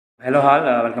Hello all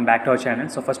welcome back to our channel.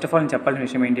 So first of all నేను చెప్పాల్సిన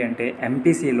విషయం ఏంటి అంటే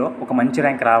ఎంపీసీలో ఒక మంచి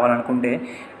ర్యాంక్ రావాలనుకుంటే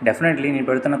డెఫినెట్లీ నేను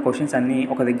పెడుతున్న క్వశ్చన్స్ అన్నీ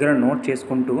ఒక దగ్గర నోట్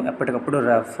చేసుకుంటూ ఎప్పటికప్పుడు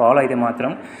ఫాలో అయితే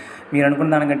మాత్రం మీరు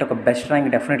అనుకున్న దానికంటే ఒక బెస్ట్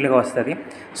ర్యాంక్ డెఫినెట్లీగా వస్తుంది.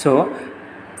 సో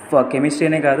కెమిస్ట్రీ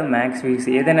అనే కాదు, మ్యాథ్స్, ఫిజిక్స్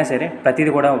ఏదైనా సరే ప్రతి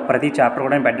చాప్టర్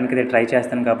కూడా నేను పెట్టడానికి అయితే ట్రై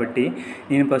చేస్తాను. కాబట్టి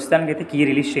నేను ప్రస్తుతానికైతే కీ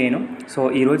రిలీజ్ చేయను. సో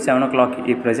ఈరోజు 7 o'clock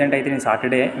ఈ ప్రజెంట్ అయితే నేను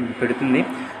సాటర్డే పెడుతుంది.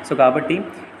 సో కాబట్టి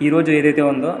ఈరోజు ఏదైతే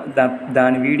ఉందో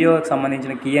దాని వీడియోకి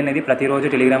సంబంధించిన కీ అనేది ప్రతిరోజు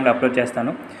టెలిగ్రామ్లో అప్లోడ్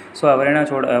చేస్తాను. సో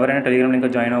ఎవరైనా టెలిగ్రామ్ లింక్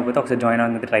జాయిన్ అవ్వకపోతే ఒకసారి జాయిన్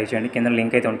అవ్వడానికి ట్రై చేయండి. కింద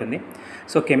లింక్ అయితే ఉంటుంది.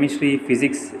 సో కెమిస్ట్రీ,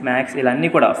 ఫిజిక్స్, మ్యాథ్స్ ఇలా అన్నీ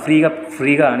కూడా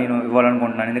ఫ్రీగా నేను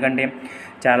ఇవ్వాలనుకుంటున్నాను. ఎందుకంటే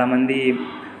చాలామంది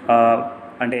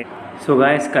అంటే సో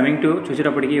గాయస్ కమింగ్ టు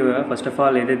చూసేటప్పటికి ఫస్ట్ ఆఫ్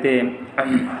ఆల్ ఏదైతే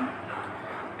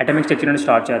అటామిక్ స్ట్రక్చర్ నుండి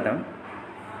స్టార్ట్ చేద్దాం.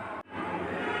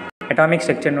 అటామిక్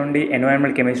స్ట్రక్చర్ నుండి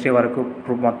ఎన్వైరన్మెంటల్ కెమిస్ట్రీ వరకు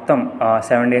మొత్తం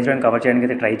 7 daysలో కవర్ చేయడానికి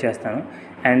అయితే ట్రై చేస్తాను.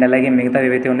 అండ్ అలాగే మిగతా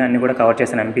ఏవైతే ఉన్నాయో అన్నీ కూడా కవర్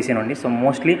చేస్తాను ఎంపీసీ నుండి. సో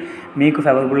మోస్ట్లీ మీకు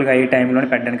ఫేవరబుల్గా ఈ టైంలోనే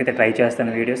పెట్టడానికి అయితే ట్రై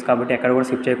చేస్తాను వీడియోస్. కాబట్టి ఎక్కడ కూడా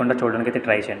స్కిప్ చేయకుండా చూడడానికి అయితే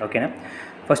ట్రై చేయండి. ఓకేనా?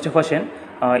 ఫస్ట్ క్వశ్చన్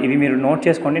ఇవి మీరు నోట్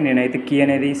చేసుకోండి. నేనైతే కీ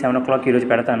అనేది 7 o'clock ఈరోజు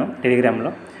పెడతాను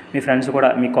టెలిగ్రామ్లో. మీ ఫ్రెండ్స్ కూడా,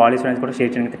 మీ కాలేజ్ ఫ్రెండ్స్ కూడా షేర్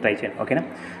చేయడానికి ట్రై చేయండి. ఓకేనా?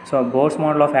 So bores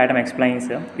model of atom explains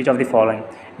which of the following: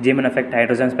 Zeeman effect,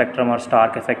 hydrogen spectrum are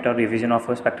Stark effect are revision of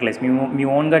స్పెక్ట్రలైజ్. మీ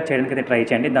ఓన్గా చేయడానికి అయితే ట్రై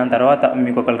చేయండి. దాని తర్వాత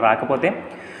మీకు ఒకళ్ళు రాకపోతే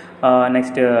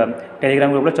నెక్స్ట్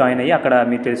టెలిగ్రామ్ గ్రూప్లో జాయిన్ అయ్యి అక్కడ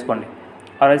మీరు తెలుసుకోండి.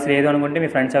 ఆర్ఎల్స్ లేదు అనుకుంటే మీ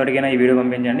ఫ్రెండ్స్ ఎవరికైనా ఈ వీడియో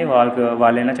పంపించండి,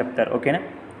 వాళ్ళైనా చెప్తారు. ఓకేనా?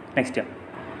 Next,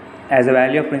 as the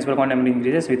value of principal quantum number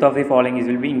increases with of the following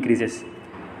will be increases.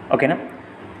 ఓకేనా?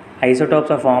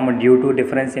 Isotopes are formed due to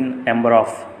difference in number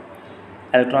of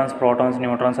electrons, protons,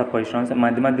 neutrons are positrons.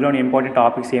 మధ్యలోని important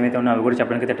topics ఏమైతే ఉన్నాయో అవి కూడా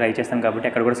చెప్పడానికి అయితే try చేస్తాను. కాబట్టి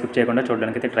అక్కడ కూడా స్కిప్ చేయకుండా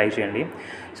చూడడానికి అయితే ట్రై చేయండి.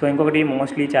 సో ఇంకొకటి,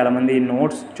 మోస్ట్లీ చాలామంది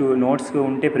నోట్స్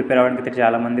ఉంటే ప్రిపేర్ అవ్వడానికి అయితే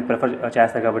చాలామంది ప్రిఫర్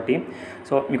చేస్తారు. కాబట్టి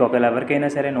సో మీకు ఒకవేళ ఎవరికైనా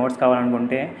సరే నోట్స్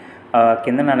కావాలనుకుంటే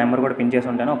కింద నా నెంబర్ కూడా పిన్ చేసి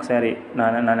ఉంటాను. ఒకసారి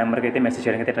నా నెంబర్కి అయితే మెసేజ్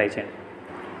చేయడానికి అయితే ట్రై చేయండి.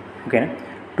 ఓకేనా?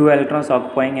 2 electrons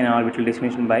occupying in orbital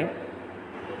destination by.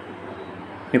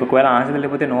 మీకు ఒకవేళ ఆన్సర్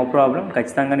తెలియకపోతే నో ప్రాబ్లం,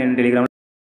 ఖచ్చితంగా నేను టెలిగ్రామ్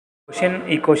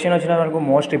ఈ క్వశ్చన్ వచ్చిన వరకు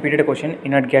most repeated question: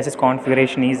 inert gases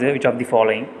configuration is which of the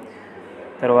following.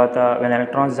 తర్వాత when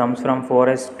electrons jumps from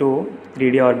 4s to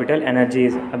 3d orbital, energy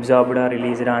is absorbed,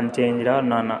 released, unchanged,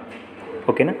 నానా.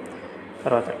 ఓకేనా?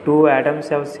 తర్వాత 2 atoms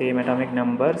have same atomic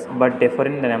numbers but differ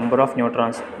in the number of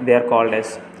neutrons, they are called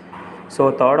as. So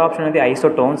third option అనేది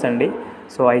isotones అండి.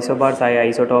 So isobars,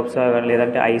 isotopes,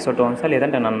 లేదంటే isotones,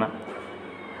 లేదంటే నన్న.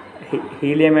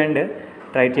 Helium and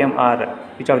ట్రైటియం are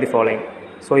which of the following.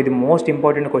 So ఇది most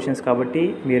important questions కాబట్టి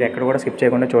మీరు ఎక్కడ కూడా స్కిప్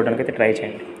చేయకుండా చూడడానికి అయితే ట్రై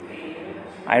చేయండి.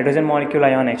 Hydrogen molecule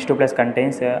ion H2+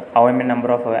 contains how many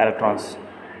number of electrons?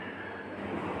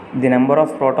 The number of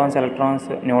protons, electrons,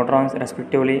 neutrons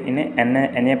respectively in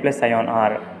Na+ ion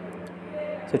are.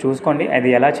 So చూసుకోండి అది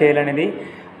ఎలా చేయాలనేది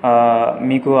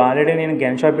మీకు ఆల్రెడీ నేను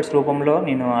గెన్షాట్ బిట్స్ రూపంలో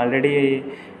నేను ఆల్రెడీ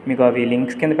మీకు అవి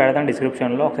లింక్స్ కింద పెడతాను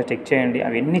డిస్క్రిప్షన్లో, ఒకసారి చెక్ చేయండి.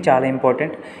 అవన్నీ చాలా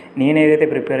ఇంపార్టెంట్. నేను ఏదైతే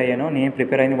ప్రిపేర్ అయ్యానో నేను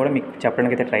ప్రిపేర్ అయింది కూడా మీకు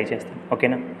చెప్పడానికి అయితే ట్రై చేస్తాను.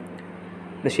 ఓకేనా?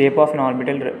 The shape of an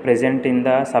orbital present in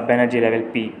the sub energy level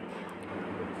P.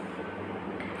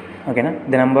 ఓకేనా?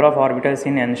 The number of orbitals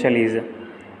in n shell is.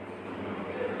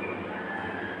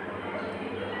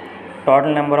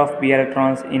 Total number of p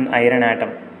electrons in iron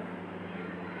atom.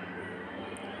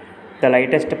 The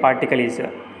lightest particle is.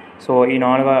 So ఈ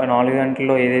 4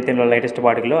 గంటల్లో ఏదైతే lightest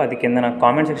particle అది కింద నాకు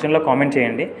comment సెక్షన్లో comment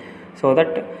చేయండి. So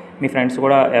that me friends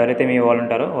కూడా ఎవరైతే మీ వాళ్ళు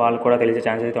ఉంటారో వాళ్ళు కూడా తెలిసే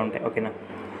ఛాన్సెస్ అయితే ఉంటాయి. ఓకేనా?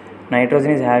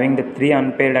 Nitrogen is having the 3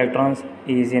 unpaired electrons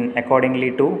is in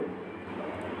accordingly to.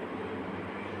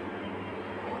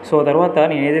 So తర్వాత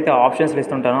నేను ఏదైతే ఆప్షన్స్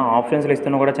ఇస్తుంటానో ఆప్షన్స్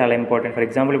ఇస్తున్నా కూడా చాలా ఇంపార్టెంట్. ఫర్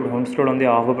ఎగ్జాంపుల్ ఇప్పుడు హుండ్స్ రూల్ ఉంది,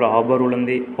 హాబర్ రూల్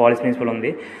ఉంది, పాలిస్ ప్రిన్సిపల్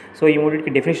ఉంది. సో ఈ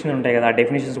మూడింటికి డెఫినేషన్స్ ఉంటాయి కదా, ఆ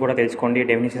డెఫినేషన్స్ కూడా తెలుసుకోండి.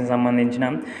 డెఫినేషన్ సంబంధించిన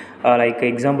లైక్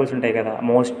ఎగ్జాంపుల్స్ ఉంటాయి కదా,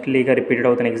 మోస్ట్లీగా రిపీటెడ్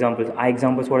అవుతున్న ఎగ్జాంపుల్స్, ఆ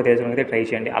ఎగ్జాంపుల్స్ కూడా తెలుసుకోవడానికి ట్రై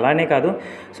చేయండి. అలానే కాదు,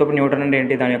 సో ఇప్పుడు న్యూట్రన్ అంటే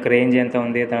ఏంటి, దాని యొక్క రేంజ్ ఎంత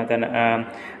ఉంది, తర్వాత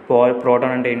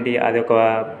ప్రోటాన్ అంటే ఏంటి, అది ఒక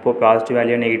పాజిటివ్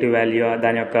వాల్యూ, నెగిటివ్ వాల్యూ,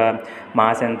 దాని యొక్క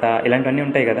మాస్ ఎంత, ఇలాంటివన్నీ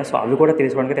ఉంటాయి కదా. సో అవి కూడా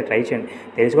తెలుసుకోవడానికి అయితే ట్రై చేయండి.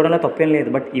 తెలుసుకోవడంలో తప్పేం లేదు,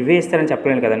 బట్ ఇవే ఇస్తారని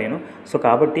చెప్పలేను కదా నేను. సో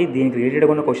కాబట్టి దీనికి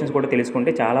రిలేటెడ్గా ఉన్న క్వశ్చన్స్ కూడా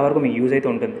తెలుసుకుంటే చాలా వరకు మీకు యూజ్ అయితే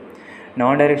ఉంటుంది.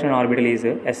 Non directional orbital is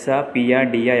ఎస్ఆ, పిఆ,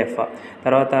 డిఆ, ఎఫ్ఆ.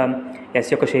 తర్వాత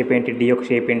ఎస్ యొక్క షేప్ ఏంటి, డి యొక్క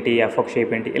షేప్ ఏంటి, ఎఫ్ యొక్క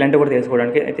షేప్ ఏంటి, ఇలాంటివి కూడా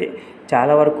తెలుసుకోవడానికి అయితే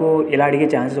చాలా వరకు ఇలా అడిగే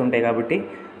ఛాన్సెస్ ఉంటాయి. కాబట్టి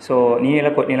సో నేను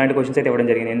ఇలాంటి క్వశ్చన్స్ అయితే ఇవ్వడం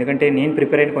జరిగింది. ఎందుకంటే నేను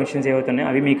ప్రిపేర్ అయిన క్వశ్చన్స్ ఏవైతున్నాయో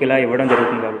అవి మీకు ఇలా ఇవ్వడం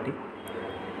జరుగుతుంది. కాబట్టి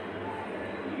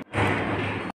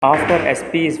after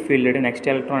SP is field, next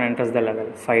electron enters the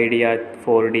level 5D,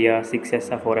 4D, 6S,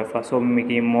 4F. So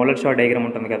మీకు ఈ మోలర్ చార్ట్ డయాగ్రామ్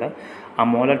ఉంటుంది కదా, ఆ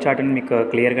మోలర్ చార్ట్ని మీకు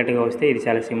క్లియర్ కట్గా వస్తే ఇది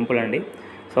చాలా సింపుల్ అండి.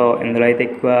 సో ఇందులో అయితే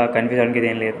ఎక్కువ కన్ఫ్యూజ్ అవ్వడానికి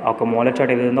ఏం లేదు. ఒక మూల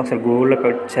చార్ట్ ఏదైతుందో ఒకసారి గూగుల్లో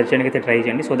సెర్చ్ చేయడానికి అయితే ట్రై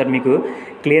చేయండి. సో దట్ మీకు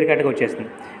క్లియర్ కట్గా వచ్చేస్తుంది.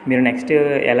 మీరు నెక్స్ట్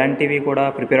ఎలాంటివి కూడా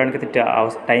ప్రిపేర్ అవ్వడానికి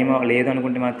అయితే టైం లేదు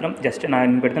అనుకుంటే మాత్రం జస్ట్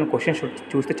నేను పెడుతున్న క్వశ్చన్స్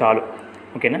చూస్తే చాలు.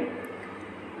 ఓకేనా.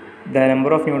 The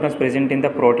number of neutrons present in the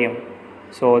protium.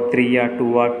 So 3 2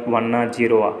 1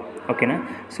 0. ఓకేనా.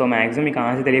 సో మ్యాక్సిమం మీకు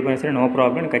ఆన్సర్ తెలియకపోయినా సరే నో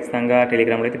ప్రాబ్లం, ఖచ్చితంగా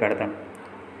టెలిగ్రామ్లో అయితే పెడతాను.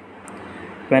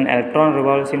 When electron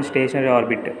revolves in stationery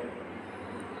orbit.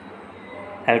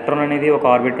 Electron అనేది ఒక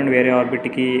ఆర్బిట్ నుండి వేరే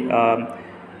ఆర్బిట్కి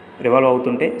రివాల్వ్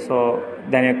అవుతుంటే సో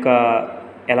దాని యొక్క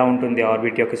ఎలా ఉంటుంది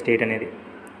ఆర్బిట్ యొక్క స్టేట్ అనేది.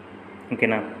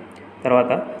 ఓకేనా.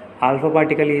 తర్వాత alpha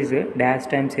particle is dash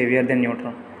times heavier then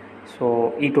neutron. So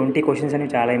ఈ 20 క్వశ్చన్స్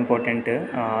అనేవి చాలా ఇంపార్టెంట్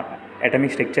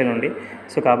అటామిక్ స్ట్రక్చర్ నుండి.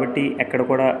 సో కాబట్టి ఎక్కడ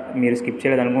కూడా మీరు స్కిప్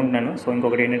చేయలేదు అనుకుంటున్నాను. సో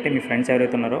ఇంకొకటి ఏంటంటే మీ ఫ్రెండ్స్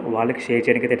ఎవరైతే ఉన్నారో వాళ్ళకి షేర్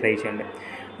చేయడానికి అయితే ట్రై చేయండి.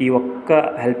 ఈ ఒక్క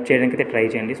హెల్ప్ చేయడానికి అయితే ట్రై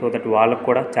చేయండి. సో దట్ వాళ్ళకు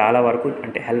కూడా చాలా వరకు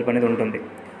అంటే హెల్ప్ అనేది ఉంటుంది.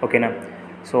 ఓకేనా.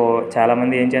 సో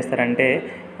చాలామంది ఏం చేస్తారంటే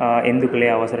ఎందుకులే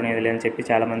అవసరం లేదులే అని చెప్పి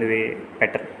చాలామంది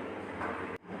పెట్టరు.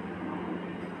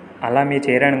 అలా మీరు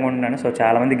చేయాలనుకుంటున్నాను. సో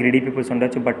చాలామంది గ్రీడీ పీపుల్స్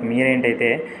ఉండొచ్చు. బట్ మీరేంటైతే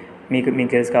మీకు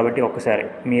తెలుసు కాబట్టి ఒక్కసారి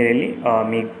మీరు వెళ్ళి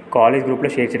మీ కాలేజ్ గ్రూప్లో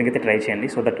షేర్ చేయడానికి అయితే ట్రై చేయండి.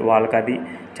 సో దట్ వాళ్ళకి అది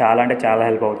చాలా అంటే చాలా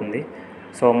హెల్ప్ అవుతుంది.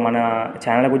 సో మన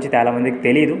ఛానల్ గురించి చాలామందికి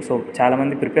తెలియదు. సో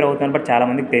చాలామంది ప్రిపేర్ అవుతున్నారు బట్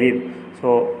చాలామందికి తెలియదు. సో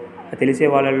తెలిసే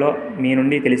వాళ్ళల్లో మీ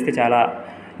నుండి తెలిస్తే చాలా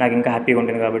నాకు ఇంకా హ్యాపీగా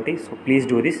ఉంటుంది కాబట్టి so please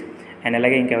do this. And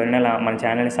అలాగే ఇంకెవరైనా మన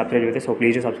ఛానల్ని సబ్స్క్రైబ్ అయితే సో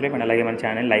ప్లీజ్ సబ్స్క్రైబ్. అండ్ అలాగే మన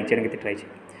ఛానల్ లైక్ చేయడానికి అయితే ట్రై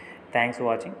చేయండి. Thanks for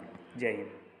watching. జై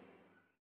హింద్.